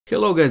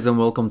Hello guys and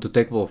welcome to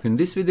TechWolf. In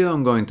this video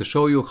I'm going to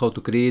show you how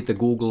to create a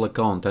Google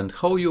account and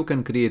how you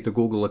can create a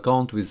Google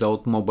account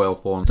without mobile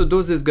phone. To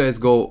do this, guys,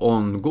 go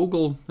on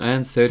Google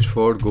and search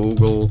for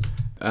Google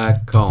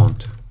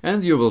account.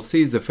 And you will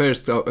see the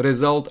first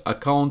result,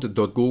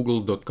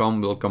 account.google.com,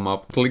 will come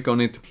up. Click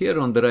on it. Here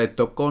on the right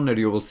top corner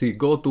you will see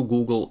go to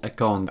Google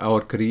account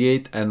or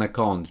create an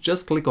account.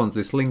 Just click on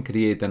this link,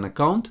 create an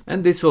account,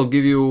 and this will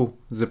give you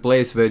the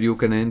place where you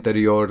can enter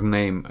your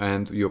name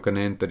and you can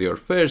enter your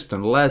first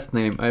and last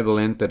name. I will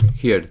enter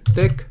here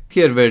tech.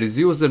 Here where is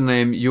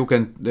username, you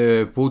can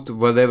put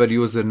whatever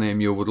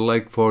username you would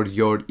like for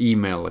your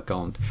email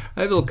account.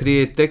 I will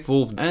create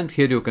TechWolf, and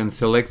here you can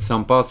select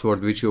some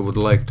password which you would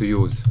like to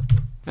use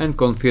and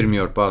confirm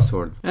your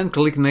password, and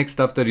click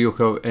next after you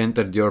have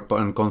entered your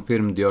and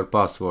confirmed your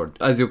password.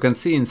 As you can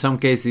see, in some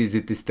cases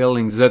it is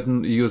telling that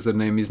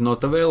username is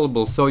not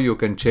available, so you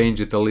can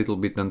change it a little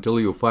bit until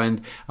you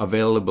find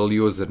available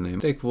username.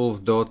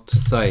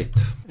 techwolf.site,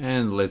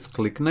 and let's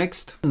click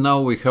next.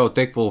 Now we have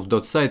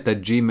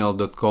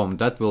techwolf.site@gmail.com.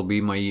 that will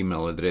be my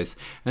email address,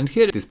 and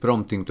here it is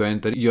prompting to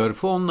enter your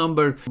phone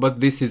number, but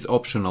this is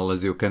optional,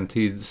 as you can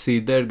see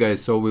there,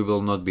 guys, so we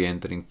will not be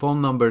entering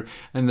phone number.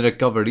 And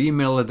recover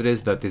email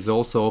address, that is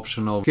also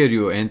optional. Here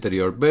you enter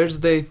your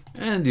birthday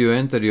and you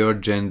enter your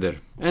gender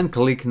and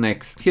click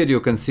next. Here you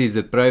can see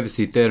that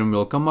privacy term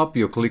will come up.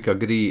 You click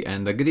agree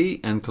and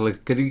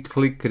click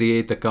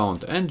create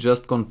account and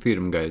just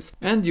confirm, guys,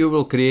 and you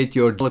will create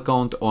your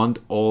account on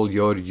all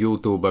your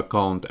YouTube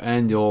account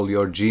and all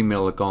your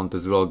Gmail account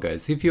as well,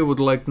 guys. If you would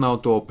like now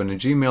to open a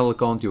Gmail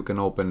account, you can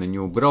open a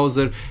new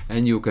browser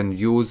and you can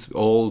use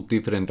all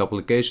different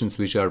applications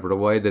which are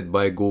provided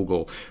by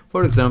Google.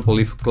 For example,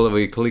 if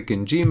we click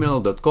in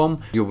gmail.com,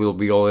 you will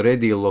be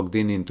already logged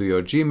in into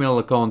your Gmail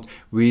account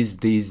with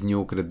these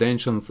new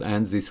credentials,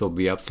 and this will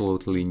be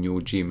absolutely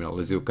new Gmail.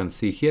 As you can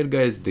see here,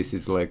 guys, this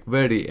is like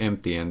very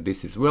empty, and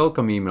this is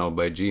welcome email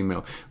by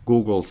Gmail,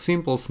 Google,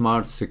 simple,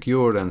 smart,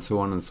 secure, and so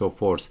on and so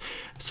forth.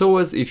 So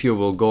as if you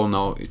will go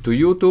now to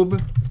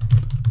YouTube,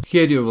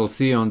 here you will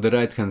see on the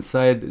right hand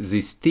side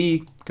this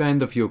T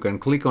kind of, you can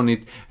click on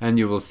it and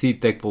you will see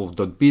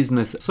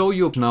techwolf.business. So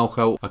you now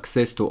have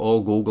access to all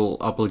Google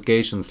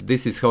applications.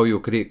 This is how you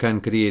can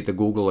create a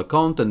Google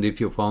account, and if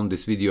you found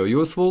this video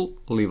useful,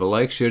 leave a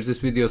like, share this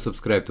video,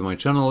 subscribe to my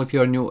channel if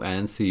you are new,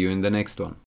 and see you in the next one.